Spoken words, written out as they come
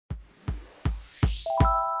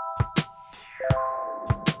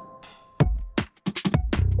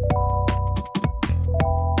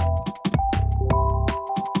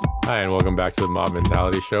back to the Mob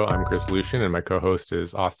Mentality Show. I'm Chris Lucian, and my co-host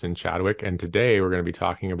is Austin Chadwick. And today we're going to be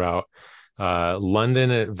talking about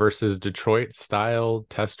London versus Detroit style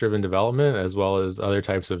test-driven development, as well as other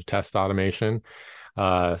types of test automation.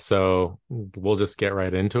 So we'll just get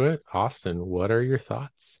right into it. Austin, what are your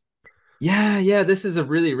thoughts? Yeah, this is a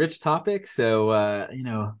really rich topic. So,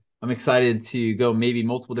 I'm excited to go maybe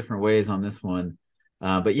multiple different ways on this one.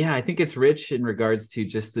 But yeah, I think it's rich in regards to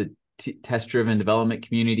just the test-driven development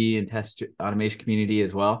community and test automation community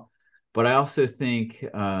as well. But I also think,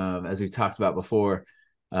 as we talked about before,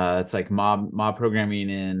 it's like mob programming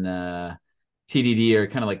and TDD are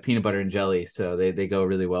kind of like peanut butter and jelly. So they go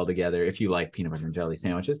really well together if you like peanut butter and jelly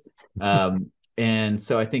sandwiches. And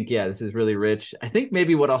so I think, yeah, this is really rich. I think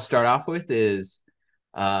maybe what I'll start off with is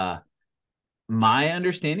my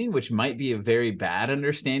understanding, which might be a very bad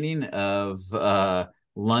understanding of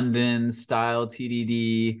London style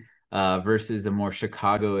TDD versus a more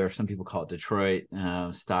Chicago, or some people call it Detroit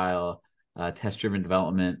style test-driven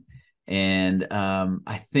development. And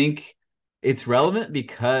I think it's relevant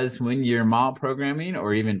because when you're mob programming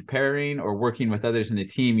or even pairing or working with others in a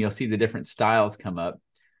team, you'll see the different styles come up.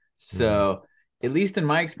 So at least in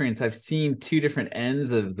my experience, I've seen two different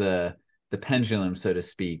ends of the pendulum, so to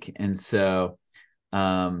speak. And so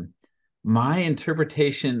my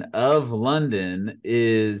interpretation of London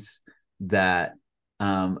is that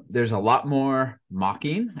there's a lot more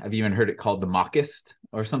mocking. I've even heard it called the mockist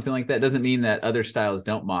or something like that. It doesn't mean that other styles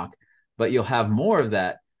don't mock, but you'll have more of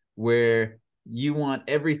that where you want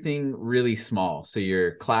everything really small. So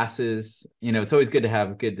your classes, it's always good to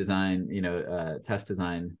have good design, test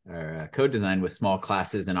design or code design with small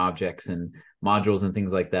classes and objects and modules and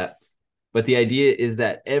things like that. But the idea is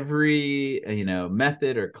that every,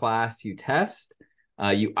 method or class you test,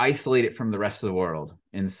 you isolate it from the rest of the world.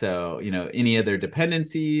 And so, any other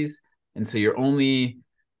dependencies. And so you're only,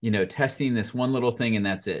 testing this one little thing and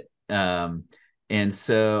that's it. And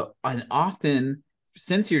often,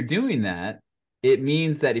 since you're doing that, it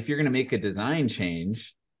means that if you're going to make a design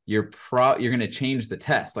change, you're going to change the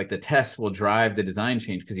test. Like the test will drive the design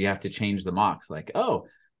change because you have to change the mocks. Like, oh,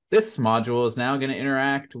 this module is now going to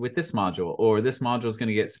interact with this module, or this module is going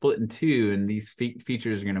to get split in two, and these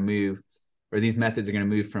features are going to move, or these methods are going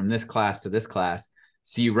to move from this class to this class.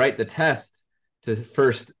 So you write the test to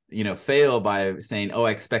first, fail by saying, oh,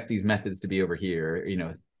 I expect these methods to be over here,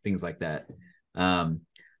 things like that.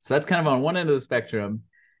 So that's kind of on one end of the spectrum.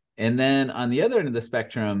 And then on the other end of the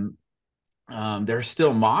spectrum, there are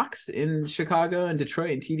still mocks in Chicago and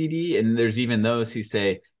Detroit and TDD. And there's even those who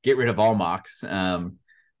say, get rid of all mocks,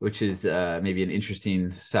 which is maybe an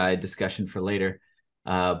interesting side discussion for later.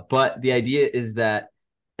 But the idea is that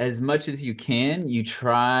as much as you can, you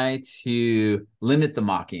try to limit the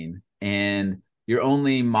mocking, and you're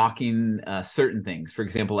only mocking certain things. For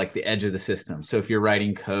example, like the edge of the system. So if you're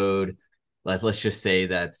writing code, let's just say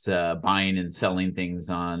that's buying and selling things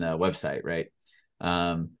on a website, right?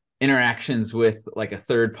 Interactions with like a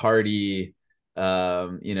third party,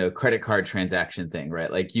 credit card transaction thing,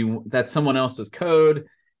 right? Like that's someone else's code.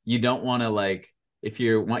 You don't want to, if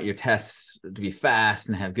you want your tests to be fast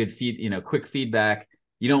and have good quick feedback,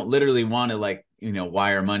 you don't literally want to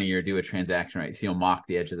wire money or do a transaction, right? So you'll mock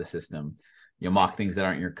the edge of the system. You'll mock things that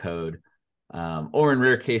aren't your code. Or in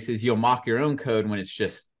rare cases, you'll mock your own code when it's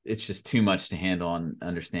just too much to handle and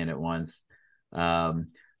understand at once. So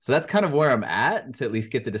that's kind of where I'm at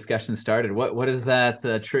least get the discussion started. What is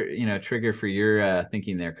that trigger for your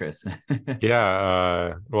thinking there, Chris?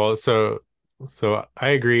 Yeah. Well, so I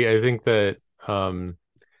agree. I think that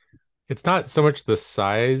it's not so much the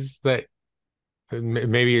size that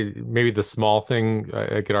maybe the small thing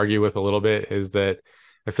I could argue with a little bit is that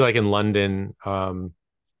I feel like in London,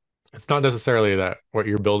 it's not necessarily that what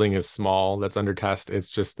you're building is small that's under test. It's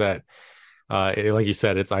just that, like you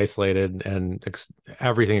said, it's isolated, and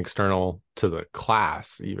everything external to the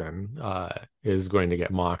class even is going to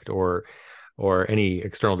get mocked, or any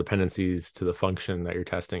external dependencies to the function that you're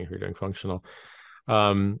testing if you're doing functional.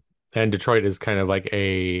 And Detroit is kind of like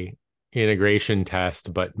a integration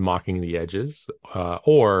test, but mocking the edges,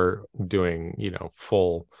 or doing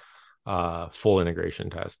full integration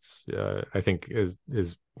tests. I think is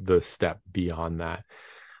the step beyond that.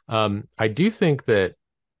 I do think that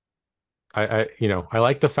I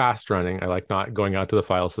like the fast running. I like not going out to the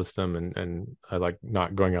file system, and I like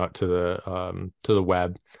not going out to the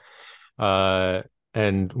web.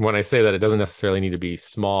 And when I say that, it doesn't necessarily need to be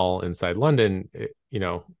small inside London.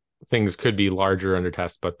 Things could be larger under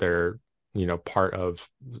test, but they're part of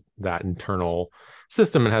that internal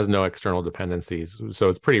system and has no external dependencies. So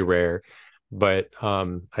it's pretty rare. But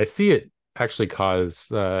I see it actually cause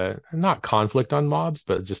not conflict on mobs,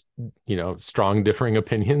 but just strong differing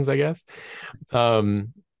opinions, I guess.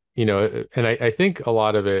 Um, and I think a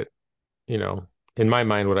lot of it, you know, in my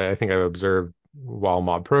mind, what I think I've observed while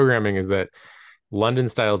mob programming is that London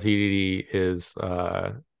style TDD is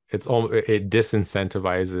it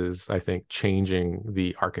disincentivizes, I think, changing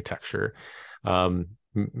the architecture,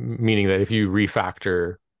 meaning that if you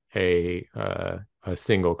refactor a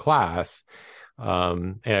single class,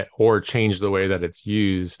 or change the way that it's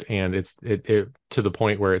used, and it to the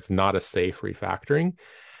point where it's not a safe refactoring,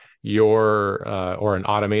 or an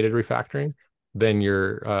automated refactoring, then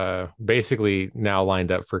you're basically now lined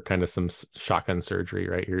up for kind of some shotgun surgery,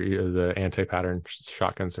 right? You're the anti-pattern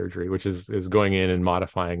shotgun surgery, which is going in and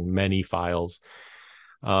modifying many files.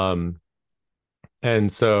 Um, and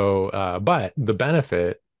so, but the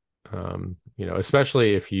benefit,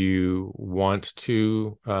 especially if you want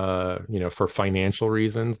to, for financial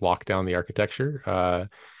reasons, lock down the architecture,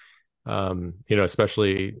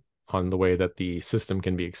 especially on the way that the system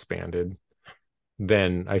can be expanded,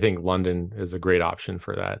 then I think London is a great option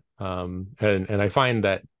for that. And I find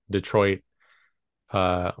that Detroit,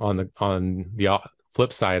 on the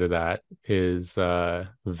flip side of that, is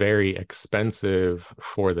very expensive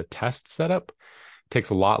for the test setup. It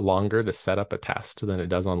takes a lot longer to set up a test than it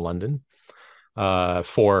does on London,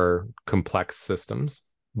 for complex systems.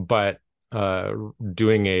 But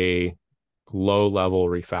doing a low level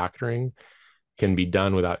refactoring can be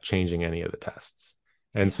done without changing any of the tests.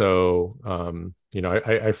 And so,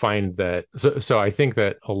 I find that, so I think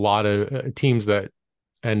that a lot of teams that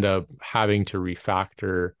end up having to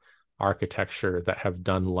refactor architecture that have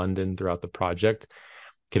done London throughout the project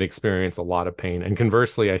can experience a lot of pain. And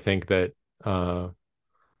conversely, I think that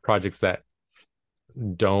projects that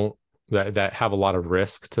don't that have a lot of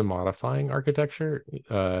risk to modifying architecture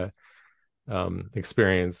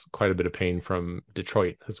experience quite a bit of pain from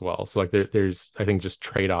Detroit as well. So like there's I think just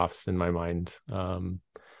trade-offs in my mind.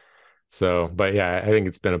 But yeah, I think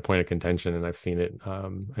it's been a point of contention, and I've seen it.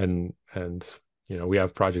 And we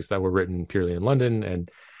have projects that were written purely in London,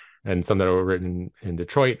 and some that were written in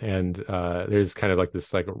Detroit. And there's kind of like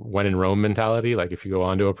this like when in Rome mentality. Like if you go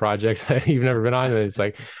onto a project that you've never been on, and it's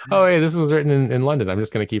like, oh hey, this was written in London. I'm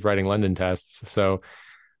just going to keep writing London tests. So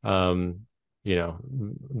um,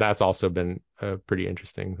 that's also been a pretty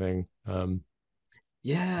interesting thing.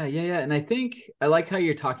 Yeah. And I think I like how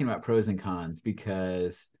you're talking about pros and cons,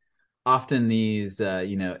 because often these,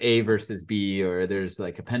 A versus B, or there's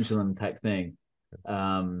like a pendulum type thing.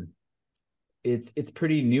 Um, it's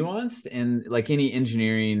pretty nuanced, and like any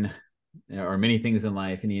engineering or many things in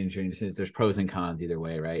life, any engineering, there's pros and cons either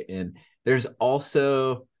way, right? And there's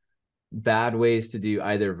also bad ways to do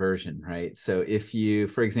either version, right? So if you,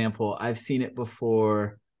 for example, I've seen it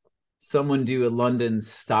before, someone do a London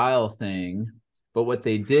style thing, but what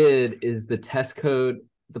they did is the test code,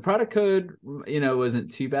 the product code,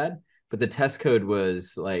 wasn't too bad, but the test code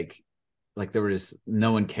was like there was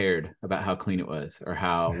no one cared about how clean it was or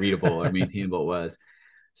how readable or maintainable it was.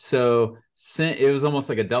 So it was almost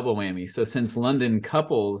like a double whammy. So since London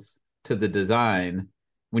couples to the design,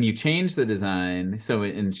 when you change the design, so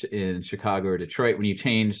in Chicago or Detroit, when you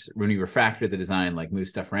refactor the design, like move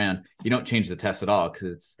stuff around, you don't change the test at all,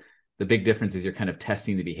 because it's the big difference is you're kind of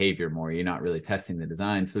testing the behavior more. You're not really testing the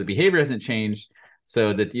design. So the behavior hasn't changed,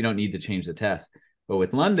 so that you don't need to change the test. But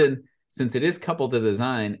with London, since it is coupled to the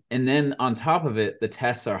design, and then on top of it, the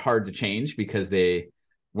tests are hard to change because they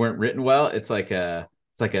weren't written well.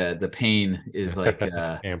 The pain is like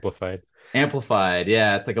Amplified. amplified.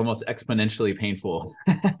 Yeah, it's like almost exponentially painful.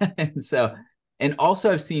 And so, and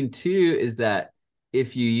also I've seen too is that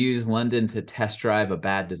if you use London to test drive a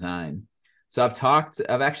bad design. So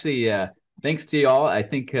I've actually, thanks to y'all, I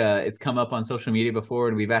think it's come up on social media before,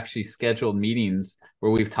 and we've actually scheduled meetings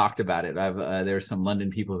where we've talked about it. There's some London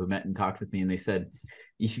people who met and talked with me, and they said,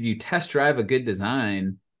 if you test drive a good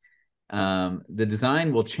design, the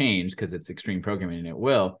design will change because it's extreme programming, and it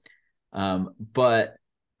will. But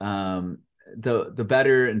the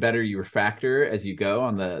better and better you refactor as you go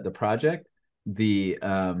on the project, the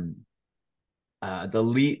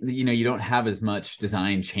lead, you don't have as much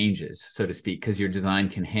design changes, so to speak, because your design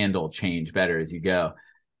can handle change better as you go.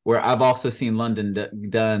 Where I've also seen London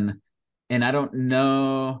done, and I don't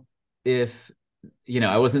know if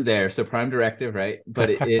I wasn't there, so prime directive, right? But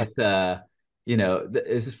as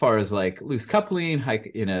far as like loose coupling,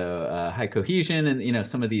 high cohesion, and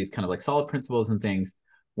some of these kind of like solid principles and things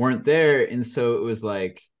weren't there, and so it was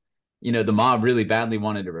like, the mob really badly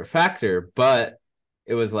wanted to refactor, but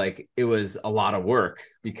it was a lot of work Yeah.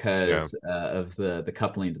 because of the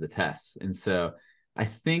coupling to the tests, and so I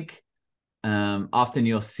think often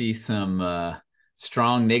you'll see some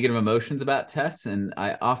strong negative emotions about tests, and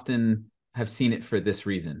I often have seen it for this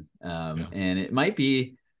reason. Yeah. And it might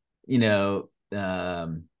be, you know,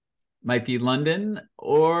 might be London,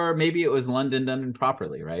 or maybe it was London done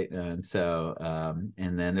improperly, right? And so,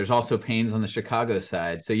 and then there's also pains on the Chicago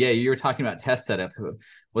side. So yeah, you were talking about test setup.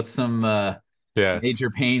 What's some Yeah. major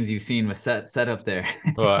pains you've seen with setup there?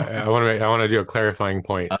 Well, I want to do a clarifying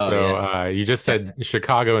point. Oh So, yeah, you just said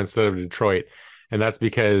Chicago instead of Detroit, and that's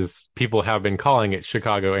because people have been calling it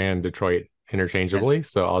Chicago and Detroit interchangeably. yes,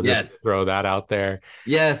 So I'll just yes, throw that out there.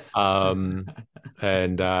 yes, Um,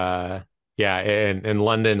 and yeah, and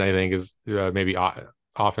London, I think, is maybe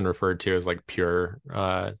often referred to as like pure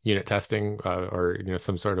unit testing, or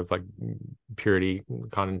some sort of like purity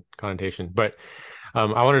connotation. But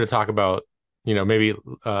I wanted to talk about maybe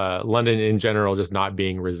London in general just not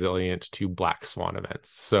being resilient to black swan events.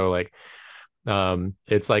 So like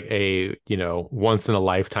it's like a once in a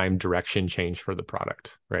lifetime direction change for the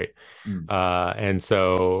product, right? mm, And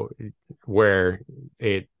so where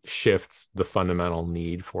it shifts the fundamental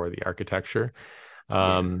need for the architecture.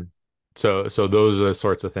 yeah, um so those are the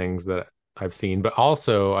sorts of things that I've seen, but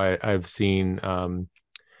also I've seen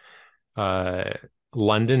uh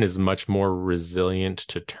London is much more resilient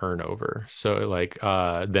to turnover. So like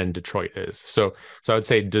than Detroit is. So I would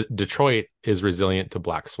say Detroit is resilient to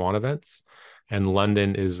black swan events, and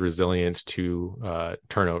London is resilient to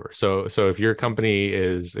turnover. So if your company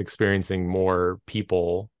is experiencing more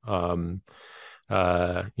people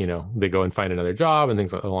they go and find another job and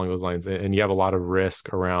things along those lines, and you have a lot of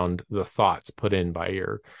risk around the thoughts put in by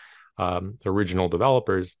your original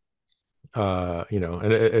developers,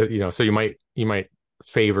 and so you might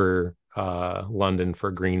favor London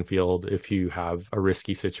for greenfield if you have a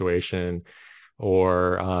risky situation,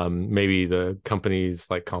 or maybe the company's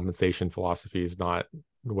like compensation philosophy is not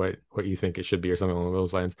what you think it should be, or something along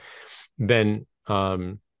those lines. Then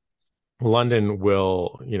London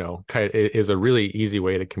will, is a really easy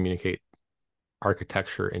way to communicate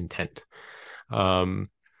architecture intent. Um,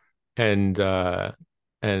 and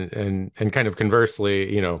and kind of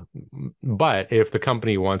conversely, but if the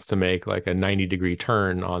company wants to make like a 90-degree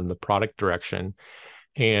turn on the product direction,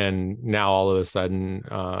 and now all of a sudden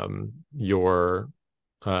your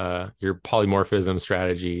polymorphism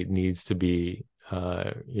strategy needs to be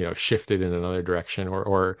shifted in another direction,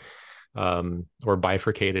 or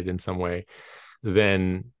bifurcated in some way,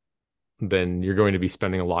 then you're going to be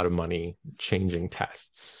spending a lot of money changing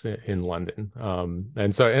tests in London.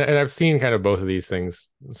 And I've seen kind of both of these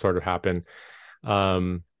things sort of happen.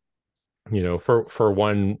 Um, for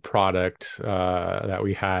one product that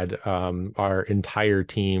we had, our entire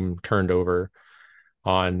team turned over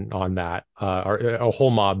on that. A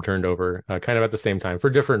whole mob turned over kind of at the same time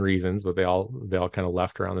for different reasons, but they all kind of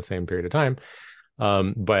left around the same period of time.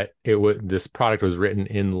 But this product was written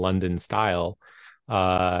in London style,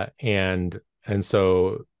 and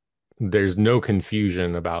so there's no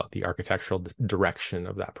confusion about the architectural direction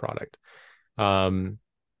of that product. Um,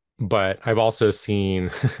 but I've also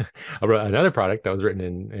seen another product that was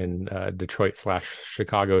written in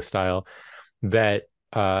Detroit/Chicago style, that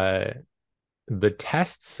the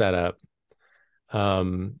test setup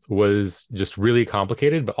was just really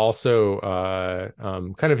complicated, but also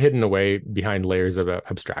kind of hidden away behind layers of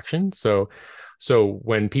abstraction. So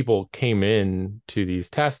when people came in to these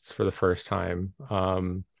tests for the first time,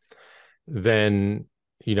 then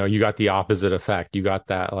you got the opposite effect. You got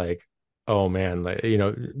that like, oh man, like,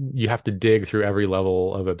 you have to dig through every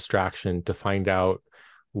level of abstraction to find out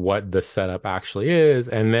what the setup actually is,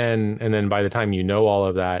 and then by the time all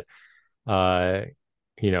of that, uh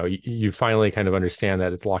you finally kind of understand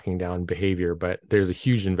that it's locking down behavior, but there's a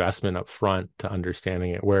huge investment up front to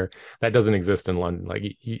understanding it, where that doesn't exist in London. Like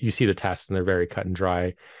you see the tests and they're very cut and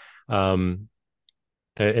dry. um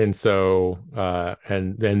and so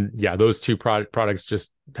and then yeah, those two products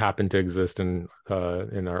just happen to exist in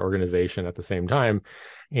our organization at the same time,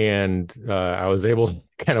 and I was able to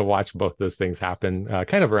kind of watch both those things happen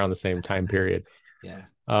kind of around the same time period. yeah,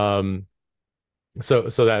 um so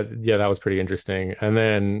that, yeah, that was pretty interesting. And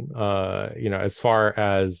then as far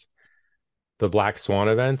as the black swan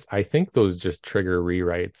events, I think those just trigger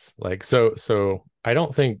rewrites. Like so I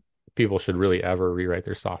don't think people should really ever rewrite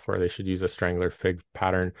their software. They should use a strangler fig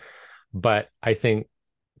pattern. But I think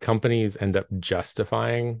companies end up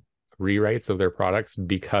justifying rewrites of their products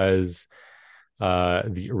because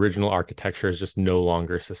the original architecture is just no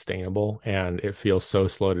longer sustainable, and it feels so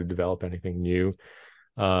slow to develop anything new.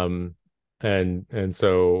 um and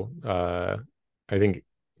so I think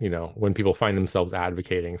when people find themselves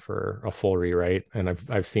advocating for a full rewrite, and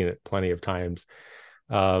I've seen it plenty of times,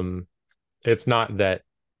 um it's not that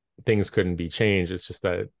things couldn't be changed. It's just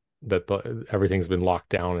that everything's been locked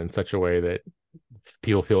down in such a way that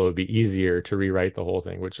people feel it would be easier to rewrite the whole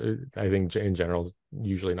thing, which I think in general is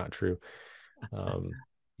usually not true. Um,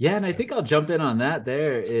 Yeah, and I think I'll jump in on that.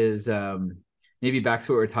 There is maybe back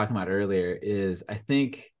to what we were talking about earlier. Is I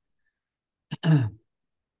think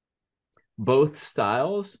both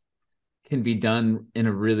styles can be done in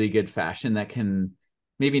a really good fashion that can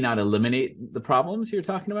maybe not eliminate the problems you're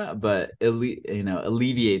talking about, but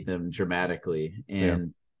alleviate them dramatically. yeah.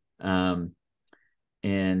 Um,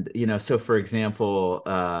 so for example,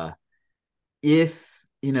 if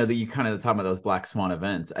that you kind of talk about those black swan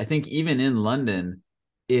events, I think even in London,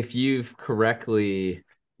 if you've correctly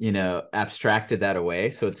abstracted that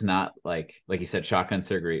away, so it's not like you said, shotgun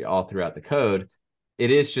surgery all throughout the code,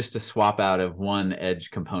 it is just a swap out of one edge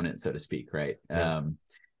component, so to speak, right? Yeah.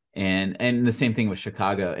 And the same thing with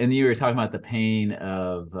Chicago. And you were talking about the pain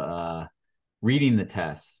of reading the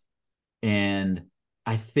tests, and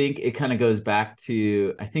I think it kind of goes back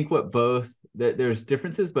to, I think what both there's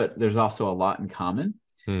differences, but there's also a lot in common.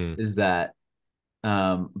 Hmm. Is that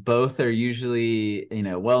both are usually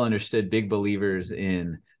well understood big believers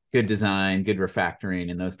in good design, good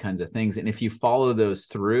refactoring, and those kinds of things. And if you follow those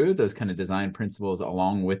through, those kind of design principles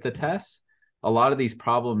along with the tests, a lot of these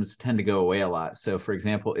problems tend to go away a lot. So for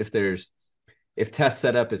example, if test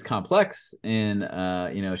setup is complex in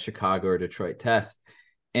Chicago or Detroit test,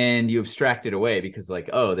 and you abstract it away because like,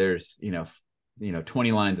 oh, there's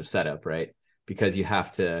 20 lines of setup, right? Because you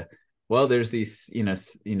have to, well, there's these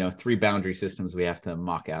three boundary systems we have to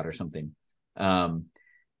mock out or something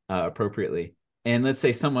appropriately. And let's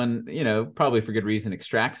say someone, probably for good reason,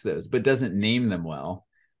 extracts those but doesn't name them well,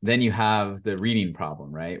 then you have the reading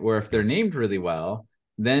problem, right? Where if they're named really well,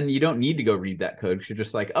 then you don't need to go read that code because you're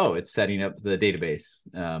just like, oh, it's setting up the database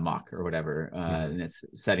mock or whatever, Mm-hmm. and it's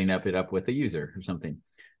setting it up with a user or something.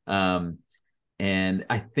 um, and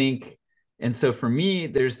I think, and so for me,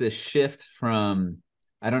 there's this shift from,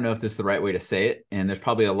 I don't know if this is the right way to say it, and there's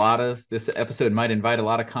probably a lot of, this episode might invite a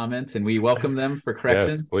lot of comments, and we welcome them for Yes,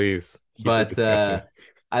 corrections. please keep the But discussion.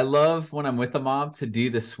 I love when I'm with a mob to do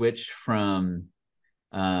the switch from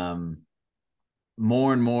um,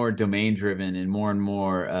 more and more domain driven and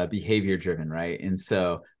more behavior driven, right? And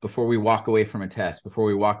so before we walk away from a test, before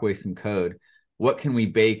we walk away some code, what can we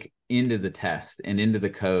bake into the test and into the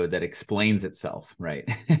code that explains itself, right?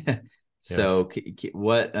 Yeah. So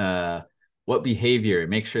what behavior,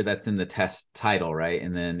 make sure that's in the test title, right?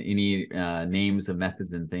 And then any names of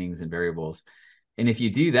methods and things and variables. And if you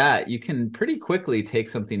do that, you can pretty quickly take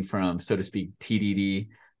something from, so to speak, TDD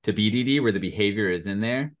to BDD, where the behavior is in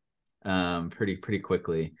there, pretty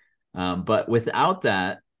quickly. But without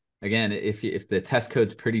that, again, if the test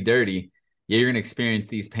code's pretty dirty, yeah, you're going to experience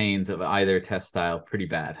these pains of either test style pretty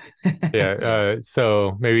bad. Yeah.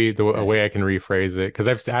 So maybe a way I can rephrase it, because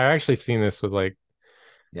I've actually seen this with like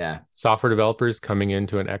Yeah. software developers coming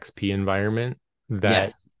into an XP environment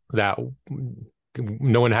Yes. that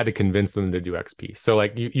no one had to convince them to do XP. So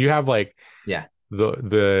like you have like Yeah.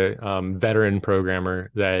 the veteran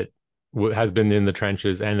programmer that has been in the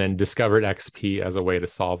trenches and then discovered XP as a way to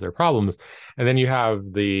solve their problems, and then you have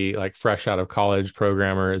the like fresh out of college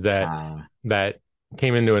programmer that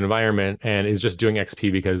came into an environment and is just doing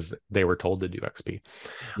XP because they were told to do XP.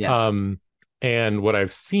 Yes. Um, and what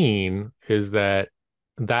I've seen is that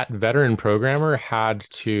veteran programmer had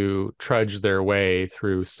to trudge their way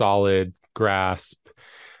through solid grasp,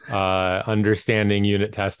 understanding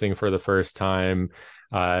unit testing for the first time,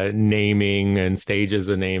 naming and stages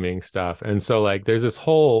of naming stuff. And so like there's this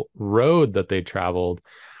whole road that they traveled.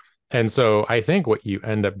 And so I think what you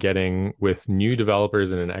end up getting with new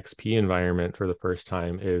developers in an XP environment for the first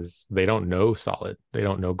time is they don't know solid, they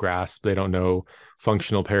don't know grasp, they don't know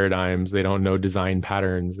functional paradigms, they don't know design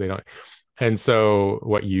patterns, they don't. And so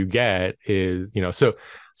what you get is, so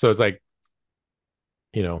it's like,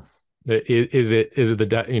 you know, is it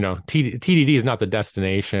TDD is not the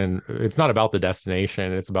destination. It's not about the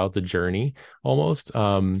destination. It's about the journey almost.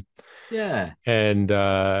 Yeah.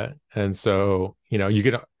 And so,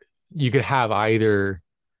 you could have either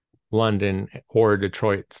London or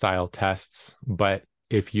Detroit style tests, but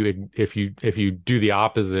if you do the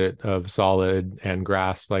opposite of solid and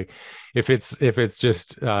grasp, like if it's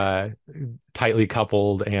just tightly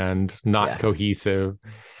coupled and not Yeah. cohesive,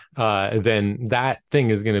 then that thing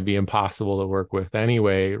is going to be impossible to work with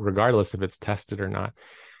anyway, regardless if it's tested or not.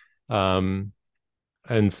 Um,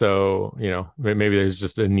 and so, maybe there's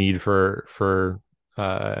just a need for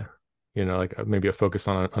like maybe a focus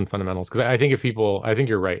on fundamentals. Because I think I think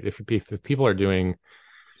you're right. If people are doing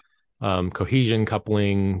cohesion,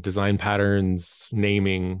 coupling, design patterns,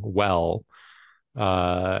 naming well,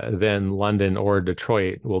 then London or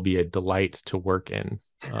Detroit will be a delight to work in.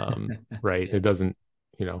 Right. Yeah. It doesn't,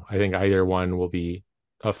 I think either one will be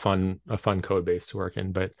a fun code base to work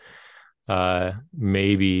in, but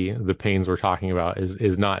maybe the pains we're talking about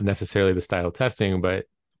is not necessarily the style testing, but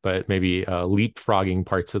maybe leapfrogging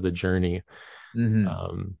parts of the journey. Hmm.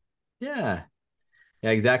 Um, Yeah. Yeah,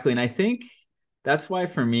 exactly. And I think that's why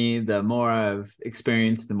for me, the more I've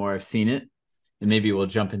experienced, the more I've seen it. And maybe we'll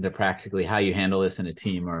jump into practically how you handle this in a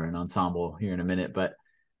team or an ensemble here in a minute. But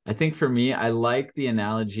I think for me, I like the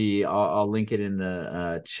analogy. I'll link it in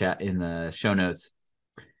the chat in the show notes.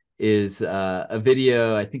 Is a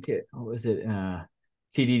video? I think it what was it?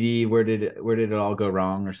 TDD. Where did it all go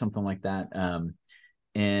wrong or something like that?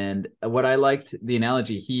 And what I liked the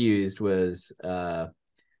analogy he used was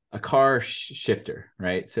a car shifter,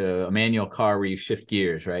 right? So a manual car where you shift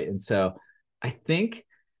gears, right? And so I think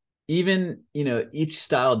even each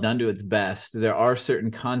style done to its best, there are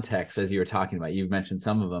certain contexts as you were talking about. You've mentioned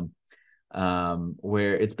some of them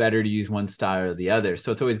where it's better to use one style or the other.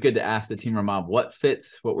 So it's always good to ask the team or mob what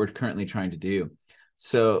fits what we're currently trying to do.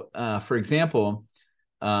 So, for example,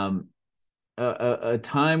 um, a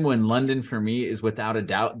time when London for me is without a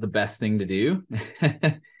doubt the best thing to do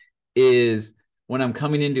is when I'm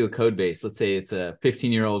coming into a code base. Let's say it's a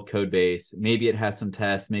 15-year-old code base. Maybe it has some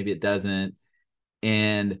tests, maybe it doesn't.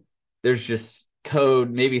 And there's just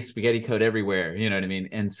code, maybe spaghetti code everywhere. You know what I mean?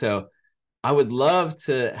 And so I would love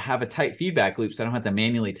to have a tight feedback loop so I don't have to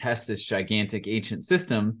manually test this gigantic ancient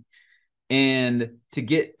system and to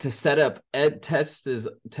get to set up tests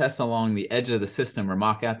along the edge of the system or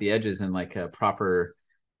mock out the edges in like a proper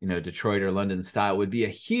Detroit or London style would be a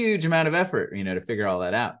huge amount of effort to figure all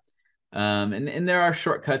that out. And there are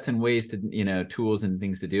shortcuts and ways to tools and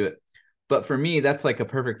things to do it, but for me that's like a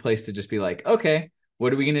perfect place to just be like, okay,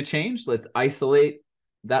 what are we going to change? Let's isolate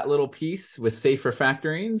that little piece with safe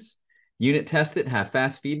refactorings, unit test it, have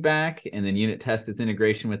fast feedback, and then unit test its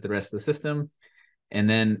integration with the rest of the system. And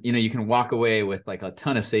then you can walk away with like a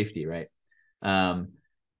ton of safety, right? um,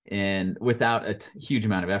 and without a huge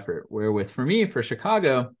amount of effort. Where with for me, for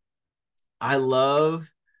Chicago, I love,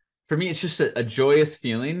 for me it's just a joyous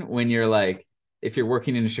feeling when you're like, if you're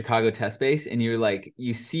working in a Chicago test base and you're like,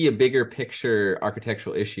 you see a bigger picture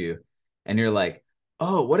architectural issue and you're like,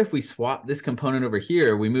 oh, what if we swap this component over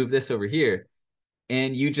here, we move this over here,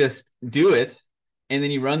 and you just do it, and then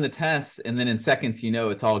you run the tests, and then in seconds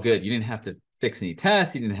it's all good. You didn't have to fix any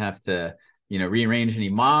tests, you didn't have to rearrange any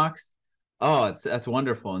mocks. Oh, that's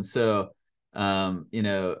wonderful. And so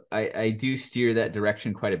I do steer that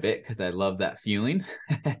direction quite a bit because I love that feeling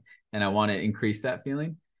and I want to increase that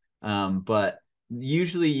feeling. But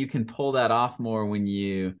usually you can pull that off more when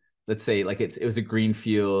you, let's say like it was a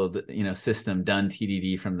greenfield system done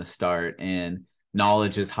TDD from the start, and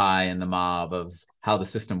knowledge is high in the mob of how the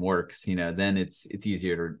system works, then it's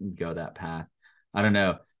easier to go that path. I don't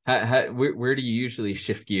know. Where do you usually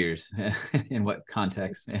shift gears in what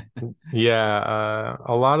context? yeah,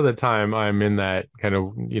 a lot of the time I'm in that kind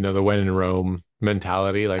of, the when in Rome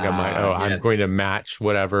mentality. Like I'm like, oh, I'm going Yes. to match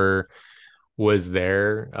whatever was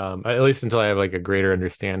there, at least until I have like a greater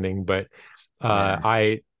understanding. But uh, Yeah.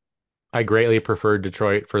 I I greatly prefer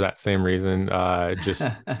Detroit for that same reason. Just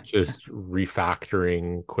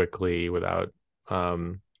refactoring quickly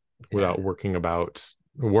um Yeah. without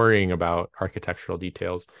worrying about architectural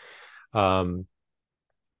details. Um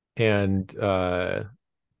and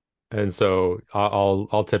so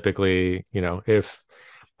I'll typically, if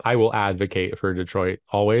I will advocate for Detroit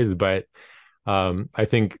always, but I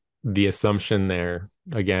think the assumption there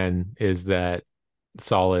again is that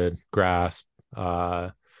solid grasp,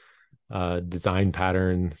 design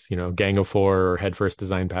patterns, Gang of Four or head first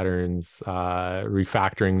design patterns,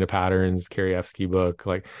 refactoring the patterns, Kirievsky book,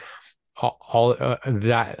 like all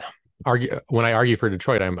that. When I argue for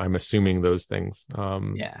Detroit, I'm assuming those things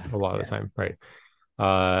Yeah. a lot of the Yeah. time, right?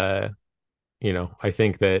 Uh, I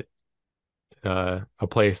think that a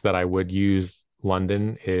place that I would use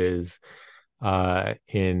London is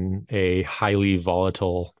in a highly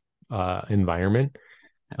volatile environment.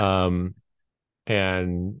 Um,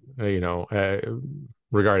 and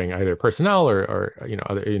regarding either personnel or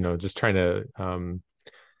other, just trying to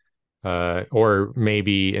or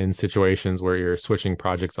maybe in situations where you're switching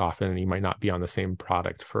projects often and you might not be on the same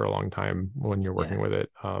product for a long time when you're working Yeah. with it,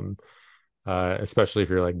 especially if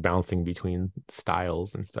you're like bouncing between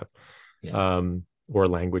styles and stuff, Yeah. or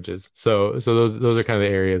languages. So those are kind of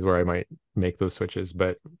the areas where I might make those switches.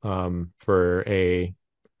 But for a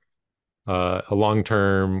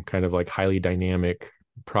long-term kind of like highly dynamic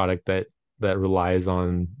product that that relies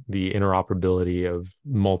on the interoperability of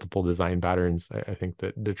multiple design patterns, I think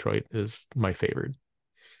that Detroit is my favorite.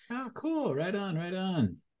 Oh, cool. Right on, right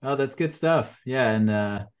on. Oh, that's good stuff. Yeah, and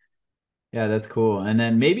yeah, that's cool. And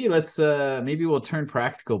then maybe we'll turn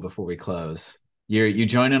practical before we close. You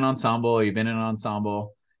join an ensemble, or you've been in an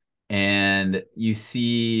ensemble, and you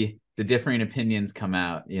see the differing opinions come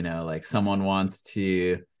out, like someone wants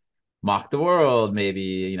to mock the world,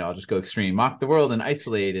 maybe, I'll just go extreme, mock the world and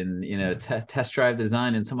isolate and, test drive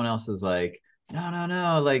design, and someone else is like, no, no,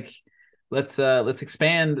 no, like let's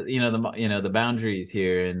expand, the boundaries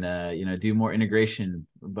here, and do more integration,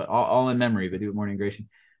 but all in memory, but do more integration.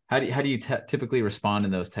 How do you typically respond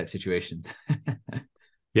in those type situations?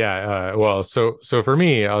 Yeah, well, so for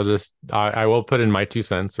me, I will put in my 2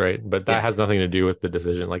 cents, right? But that Yeah. has nothing to do with the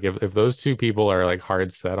decision. Like if those two people are like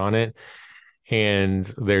hard set on it and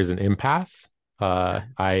there's an impasse, Yeah.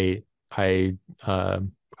 I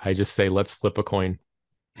I just say let's flip a coin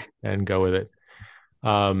and go with it.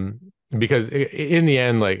 Because in the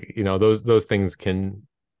end, like, those things can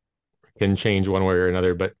change one way or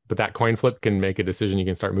another, but that coin flip can make a decision. You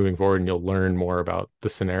can start moving forward and you'll learn more about the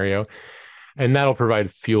scenario, and that'll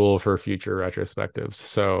provide fuel for future retrospectives.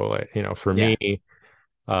 So, like, for Yeah. me,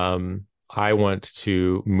 I want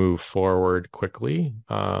to move forward quickly,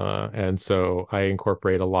 and so I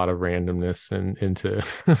incorporate a lot of randomness into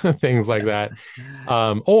things like that.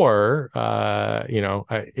 Or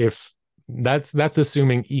if that's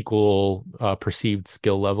assuming equal perceived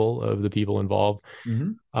skill level of the people involved.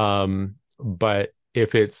 Hmm. But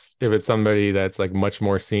if it's somebody that's like much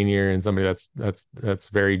more senior and somebody that's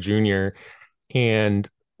very junior, and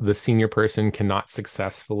the senior person cannot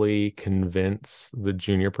successfully convince the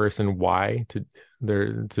junior person why to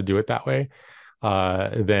do it that way,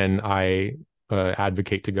 then I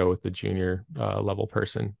advocate to go with the junior level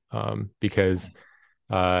person, because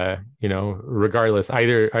Nice. regardless,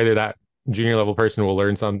 either that junior level person will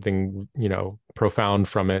learn something, profound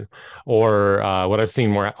from it, or what I've seen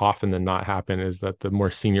more often than not happen is that the more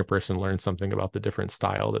senior person learns something about the different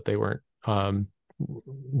style that they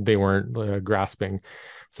weren't grasping.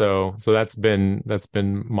 So that's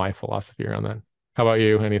been my philosophy around that. How about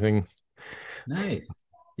you? Anything? Nice.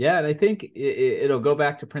 Yeah, and I think it'll go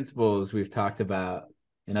back to principles we've talked about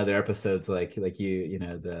in other episodes, like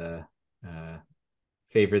the uh,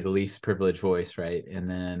 favor the least privileged voice, right? And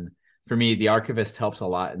then for me, the archivist helps a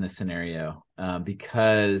lot in this scenario,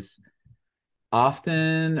 because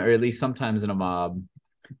often, or at least sometimes in a mob,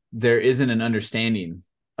 there isn't an understanding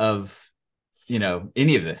of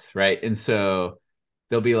any of this, right? And so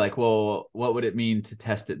they'll be like, well, what would it mean to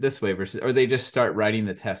test it this way versus, or they just start writing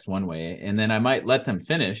the test one way, and then I might let them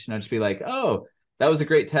finish and I'll just be like, oh, that was a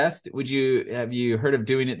great test, have you heard of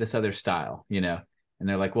doing it this other style, and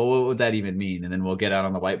they're like, well, what would that even mean? And then we'll get out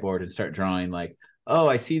on the whiteboard and start drawing, like, oh,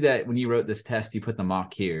 I see that when you wrote this test you put the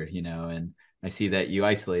mock here, and I see that you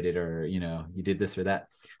isolated, or you did this or that.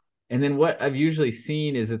 And then what I've usually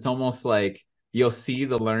seen is it's almost like you'll see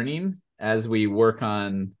the learning as we work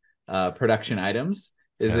on production items,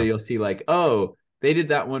 is that Yeah, you'll see like, oh, they did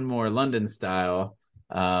that one more London style.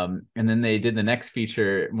 And then they did the next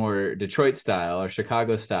feature more Detroit style or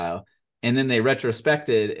Chicago style. And then they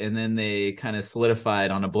retrospected, and then they kind of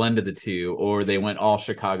solidified on a blend of the two, or they went all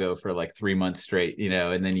Chicago for like 3 months straight,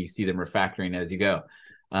 and then you see them refactoring as you go.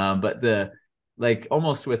 But like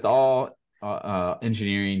almost with all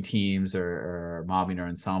engineering teams, or mobbing or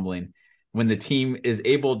ensembling, when the team is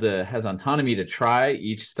able to has autonomy to try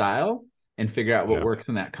each style and figure out what yeah, works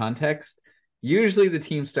in that context, usually the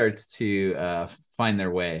team starts to find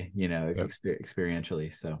their way, yeah.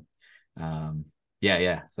 experientially. So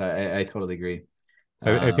yeah, so I totally agree.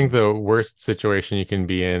 I think um the worst situation you can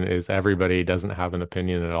be in is everybody doesn't have an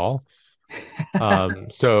opinion at all.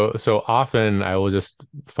 So often I will just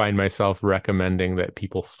find myself recommending that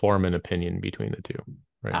people form an opinion between the two,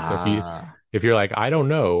 right? So ah if you're like, I don't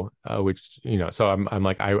know, which, so I'm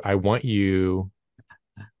like, I want you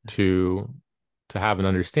to have an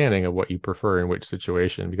understanding of what you prefer in which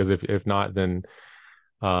situation, because if not,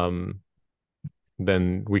 um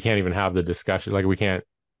then we can't even have the discussion. Like we can't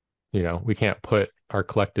put our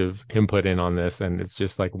collective input in on this, and it's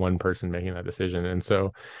just like one person making that decision. And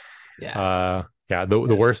so yeah, yeah, the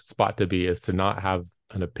yeah, worst spot to be is to not have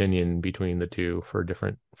an opinion between the two for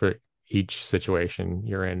each situation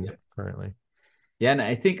you're in yep. currently. Yeah, and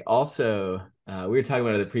I think also we were talking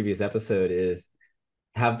about in the previous episode is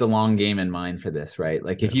have the long game in mind for this, right?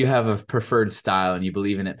 Like if you Yes. have a preferred style and you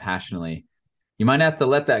believe in it passionately, you might have to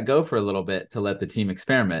let that go for a little bit to let the team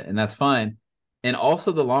experiment, and that's fine. And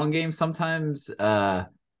also the long game sometimes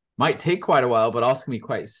might take quite a while, but also can be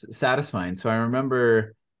quite satisfying. So I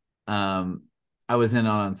remember um, I was in an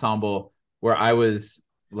ensemble where I was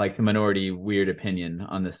like the minority weird opinion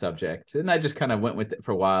on the subject, and I just kind of went with it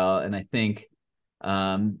for a while. And I think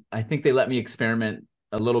they let me experiment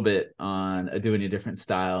a little bit on doing a different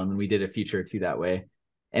style, and we did a feature or two that way.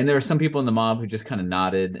 And there were some people in the mob who just kind of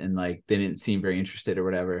nodded and like they didn't seem very interested or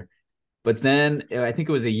whatever. But then I think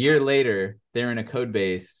it was a year later, they're in a code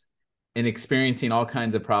base and experiencing all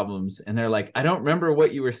kinds of problems. And they're like, I don't remember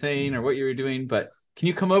what you were saying or what you were doing, but can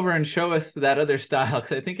you come over and show us that other style?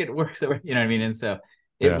 Because I think it works. You know what I mean? And so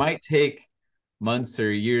it Yeah. might take months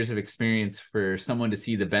or years of experience for someone to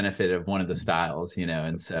see the benefit of one of the styles, you know?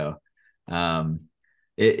 And so um,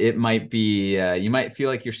 it might be, you might feel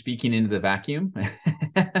like you're speaking into the vacuum,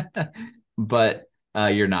 but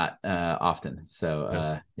you're not often. So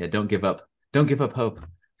Yeah. yeah, don't give up. Don't give up hope.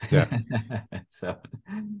 Yeah. So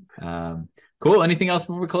um, cool. Anything else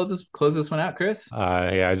before we close this one out, Chris?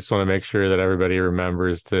 Yeah, I just want to make sure that everybody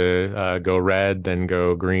remembers to go red, then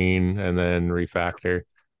go green, and then refactor.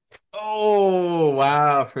 Oh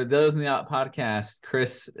wow! For those in the podcast,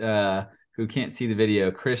 Chris, who can't see the video,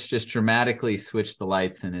 Chris just dramatically switched the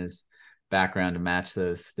lights in his background to match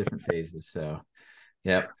those different phases. So,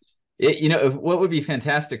 yep. What would be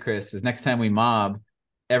fantastic, Chris, is next time we mob,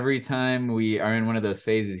 every time we are in one of those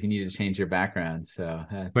phases, you need to change your background. So,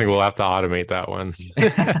 I think we'll have to automate that one.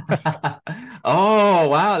 oh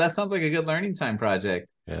wow, that sounds like a good learning time project.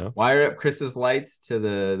 Yeah. Wire up Chris's lights to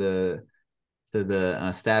the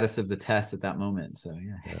status of the test at that moment. So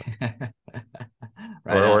Yeah. yeah,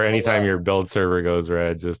 right Or on. anytime Well, your build server goes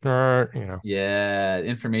red, just yeah,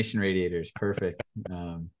 information radiators, perfect.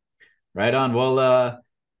 Right on. Well,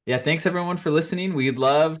 yeah, thanks everyone for listening. We'd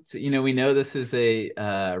love to, we know this is a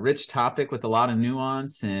rich topic with a lot of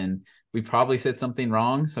nuance, and we probably said something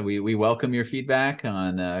wrong. So we welcome your feedback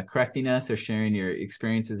on correcting us or sharing your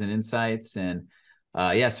experiences and insights. And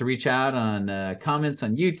yeah, so reach out on comments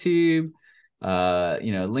on YouTube,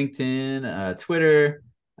 LinkedIn, Twitter,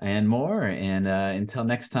 and more. And until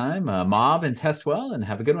next time, mob and test well, and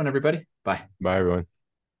have a good one, everybody. Bye. Bye everyone.